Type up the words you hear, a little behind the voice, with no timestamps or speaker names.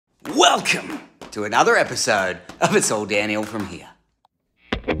Welcome to another episode of It's All Downhill From Here.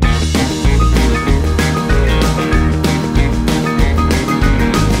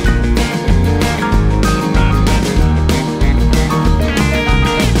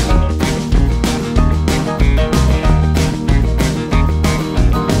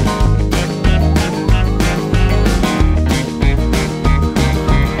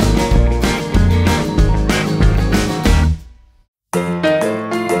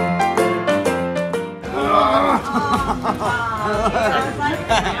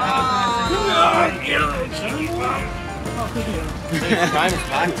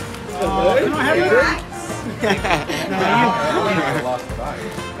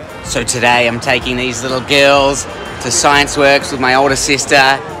 So today I'm taking these little girls to Scienceworks with my older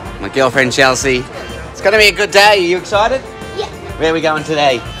sister, my girlfriend Chelsea. It's going to be a good day. Are you excited? Yeah. Where are we going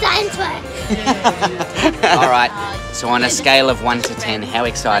today? Scienceworks. Alright, so on a scale of 1 to 10, how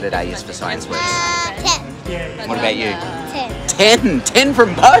excited are you for Scienceworks? 10. What about you? 10. 10? 10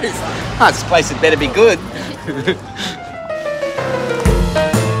 from both? Oh, this place had better be good.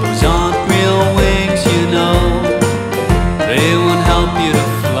 Those aren't real wings, you know. They won't help you to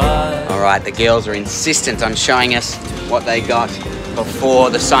fly. Alright, the girls are insistent on showing us what they got before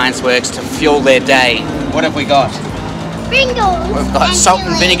the Scienceworks to fuel their day. What have we got? Pringles. We've got salt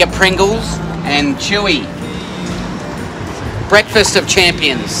and vinegar Pringles and Chewy. Breakfast of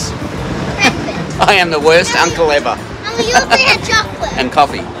champions. Breakfast. I am the worst uncle ever. And we also had chocolate. And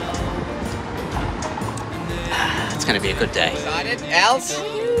coffee. It's going to be a good day. Excited? Als?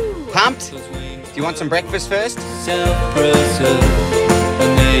 Pumped? Do you want some breakfast first? So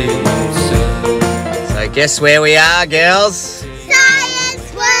guess where we are, girls?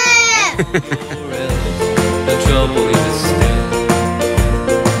 Scienceworks. The trouble is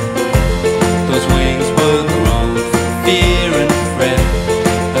those wings were grown for fear and fret,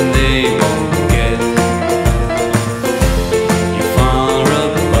 and they won't get you far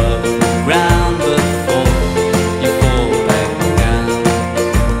above the ground before you fall back down.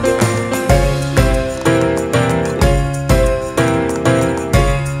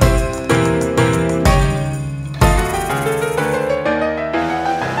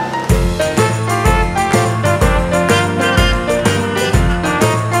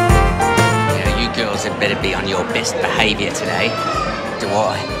 Better be on your best behaviour today. Do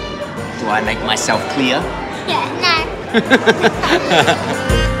I make myself clear? Yeah, no.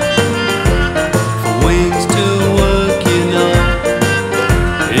 For wings to work, you know,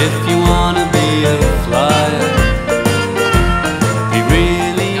 if you wanna be a flyer, be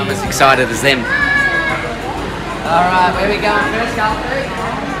really. I'm as excited as them. Alright, where are we going first, Carl?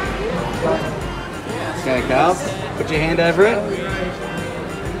 Let's go, Carl. Put your hand over it.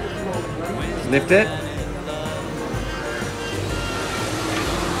 Lift it.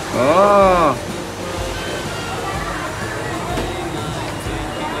 Oh.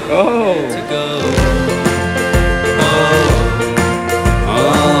 Oh. To go.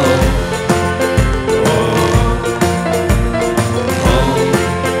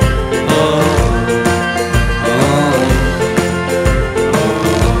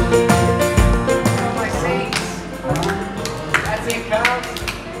 That's it, Carl.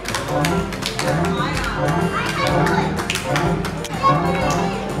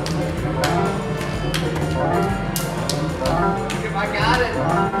 I got it.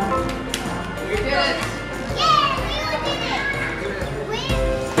 We did it. Yeah, we did it.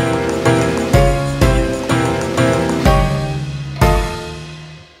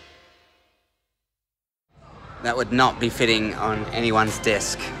 That would not be fitting on anyone's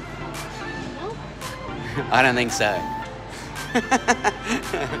desk. I don't think so.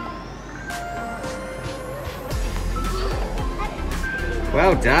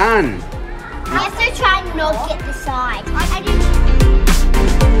 Well done. I have to try and not get the side.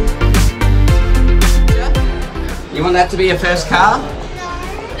 You want that to be your first car? No.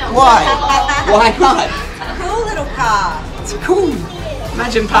 Why? Why not? Cool little car. It's cool.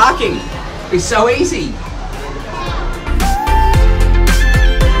 Imagine parking. It'd be so easy.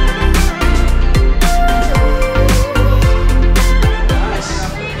 Nice.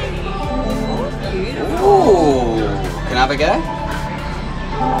 Ooh. Can I have a go?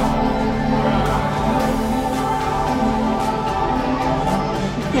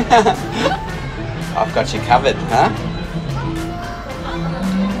 I've got you covered, huh?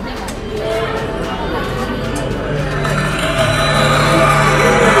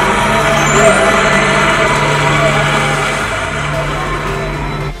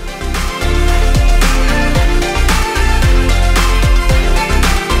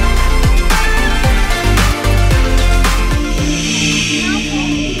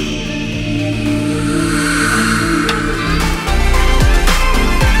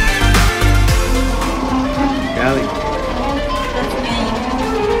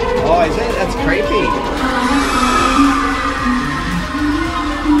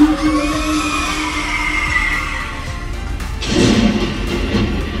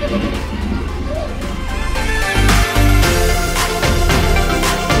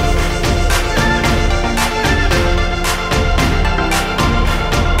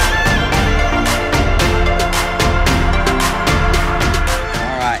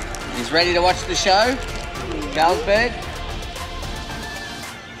 guys ready to watch the show? 𝐦𝐤𝐤𝐤?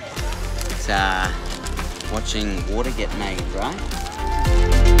 It's watching water get made, right?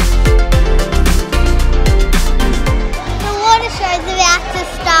 The water show's about to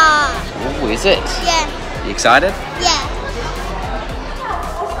start. Oh, is it? Yeah. You excited? Yeah.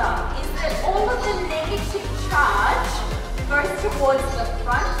 Is that all of the negative charge goes towards the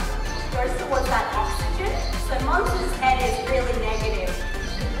front, goes towards that oxygen. So Monster's head is really negative.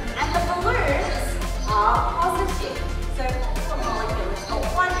 And the balloons are positive. So all the molecules got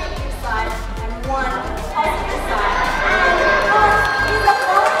one negative side and one positive side. And one is a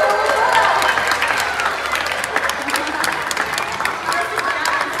molecule of water.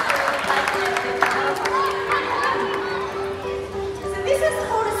 So this is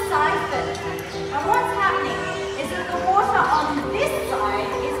called a siphon. And what's happening is that the water on this side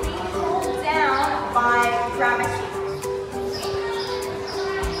is being pulled down by gravity.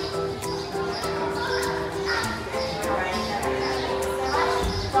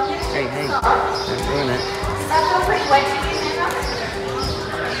 Hey, don't ruin it. Does that feel pretty wet to you, Nana?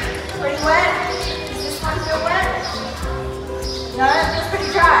 Pretty wet? Does this one feel wet? No, it feels pretty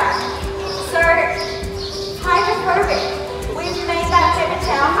dry. So, hydrophobic. We've made that paper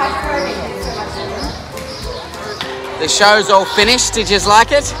towel hydrophobic. Thanks so much, Nana. The show's all finished. Did you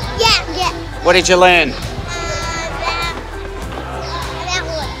like it? Yeah, yeah. What did you learn? About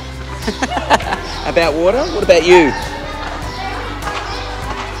water. About water? What about you?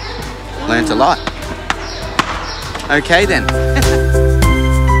 Learned a lot. Okay then.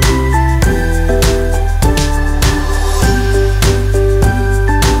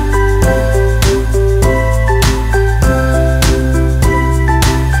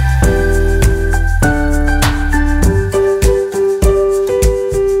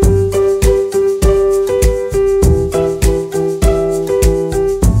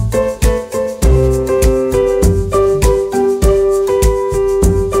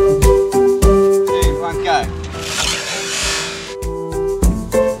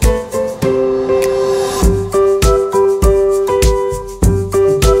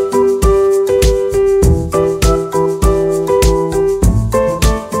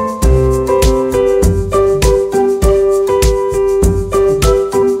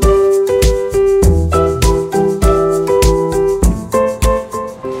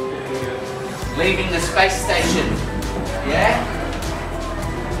 Leaving the space station. Yeah?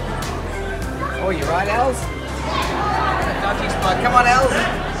 Oh, you right, Els? Dodgy spot. Come on, Els.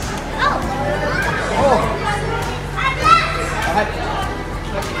 Oh.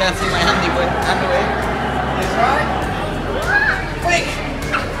 You can't see my underwear. That's right. Quick.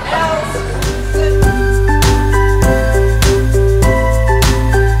 Els.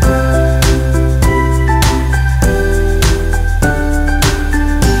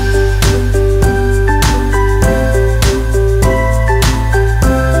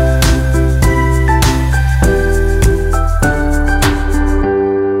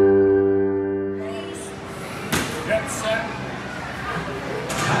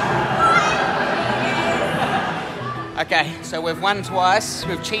 Okay, so we've won twice,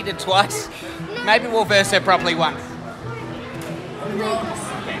 we've cheated twice. Maybe we'll verse her properly once.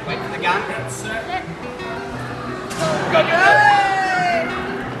 Okay, wait for the gun. Go, go!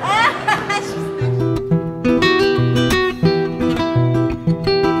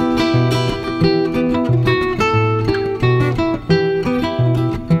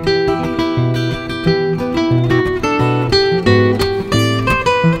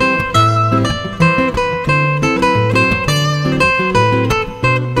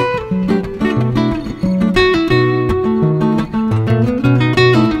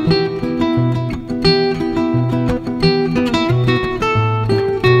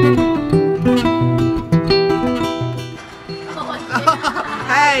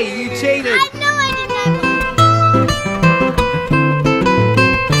 Hey, you cheated! I know I didn't.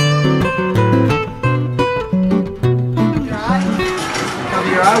 Your eye. Cover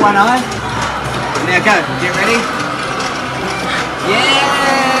your eye, one eye. Now go, get ready. Yeah!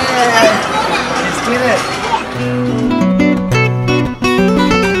 Just did it.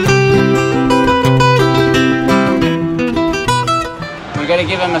 We're going to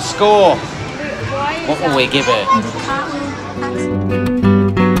give him a score. What will we give her?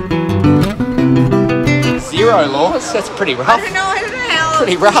 0, Laws. That's pretty rough. I don't know.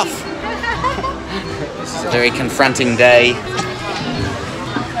 Pretty rough. This is a very confronting day.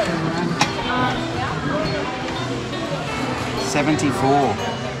 $74.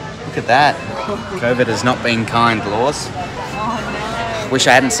 Look at that. COVID has not been kind, Laws. Oh no. Wish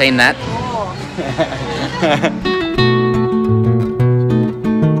I hadn't seen that.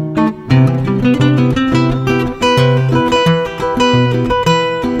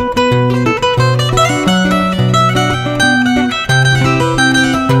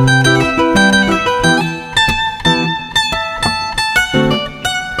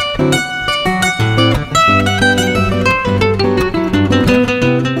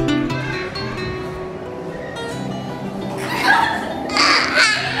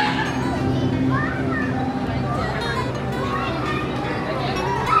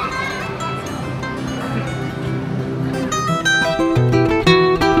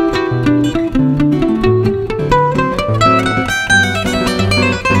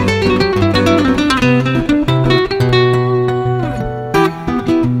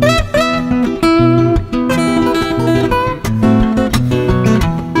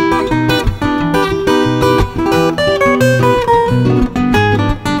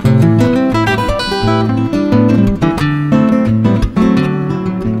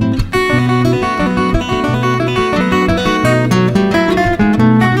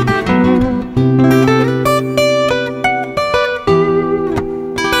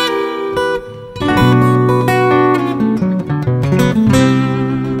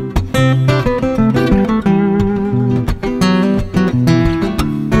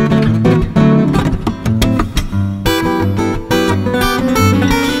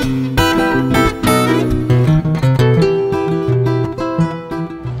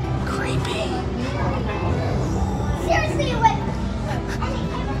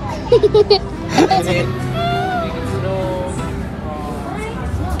 That's it.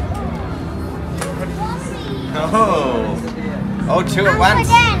 Oh, two at once.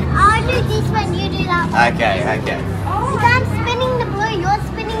 Again, I'll do this one, you do that one. Okay. Because I'm spinning the blue, you're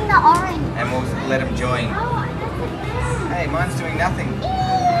spinning the orange. And we'll let them join. Hey, mine's doing nothing.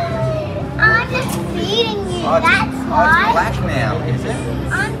 I'm just feeding you, Oh, that's it's why. black now, is it?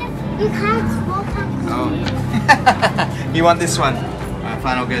 You can't swap them. Oh. You want this one? Alright,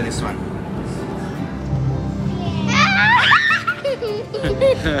 fine, I'll go this one.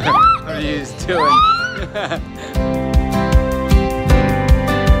 What are you doing?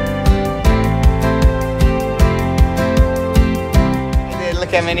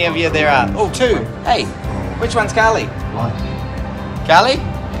 Look how many of you there are. Oh, two. Hey, which one's Carly? Carly?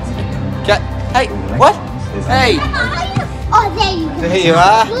 Hey, what? Hey. Oh, there you go. There you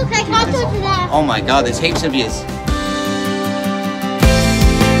are. Look, I can't go to that. Oh my God, there's heaps of yous.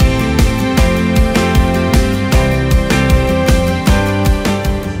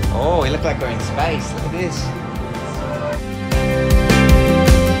 Oh, we look like we're in space. Look at this.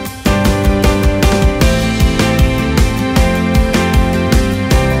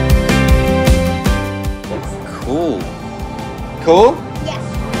 Cool? Yes.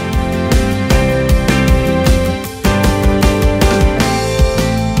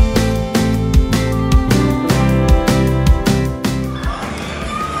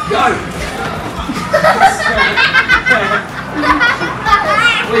 Go!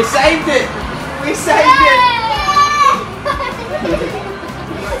 We saved it! We saved it!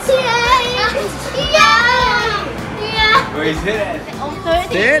 Where is it? Oh,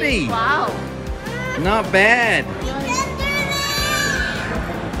 30. 30. Wow. Not bad.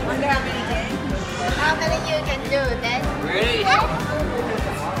 Wonder how many you can do then. Ready?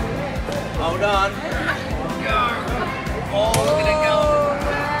 Hold on. Go. Oh, look at it go.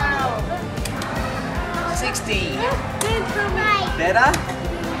 Wow. 60. Better?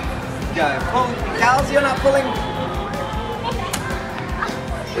 Go. Pull. Carls, you're not pulling.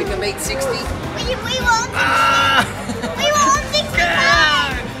 We can beat 60. We won't. Ah! We won't 65.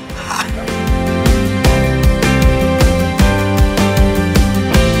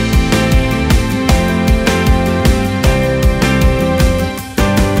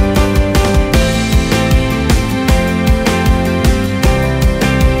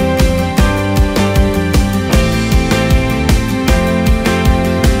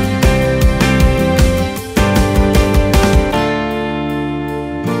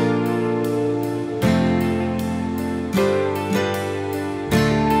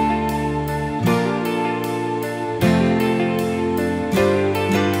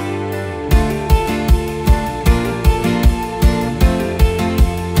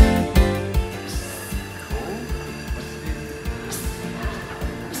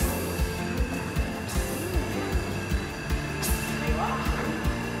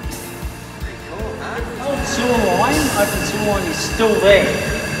 Open sewer line is still there.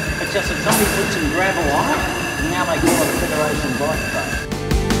 It's just that somebody put some gravel on it, and now they call it a Federation bike track.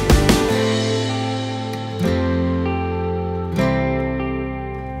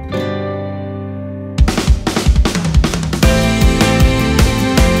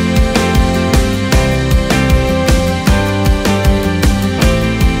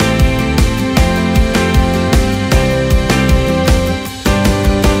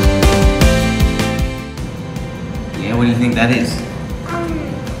 What do you think that is?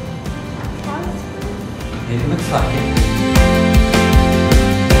 It looks like it.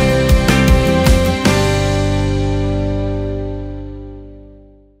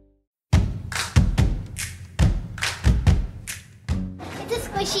 It's a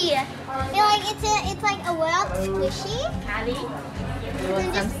squishy. It's like a world squishy. Cathy, you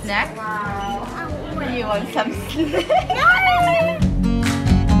want some snack? You want some snack?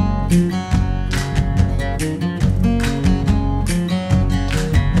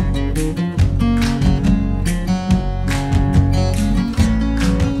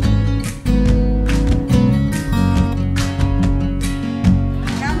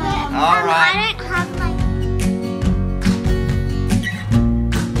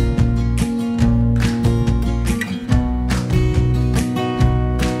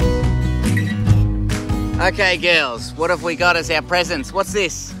 Okay, girls, what have we got as our presents? What's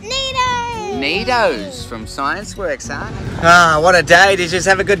this? Neatos. Neatos from Scienceworks, huh? Ah, what a day. Did you just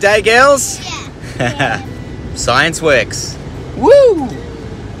have a good day, girls? Yeah. Scienceworks. Woo!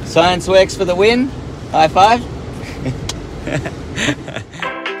 Scienceworks for the win. High five.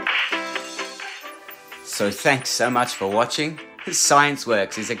 So thanks so much for watching.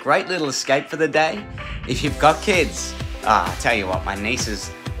 Scienceworks is a great little escape for the day if you've got kids. I tell you what, my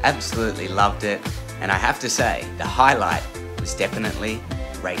nieces Absolutely loved it. And I have to say, the highlight was definitely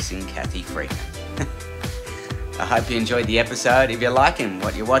racing Cathy Freeman. I hope you enjoyed the episode. If you're liking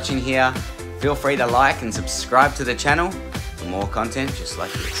what you're watching here, feel free to like and subscribe to the channel for more content just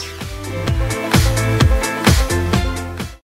like this.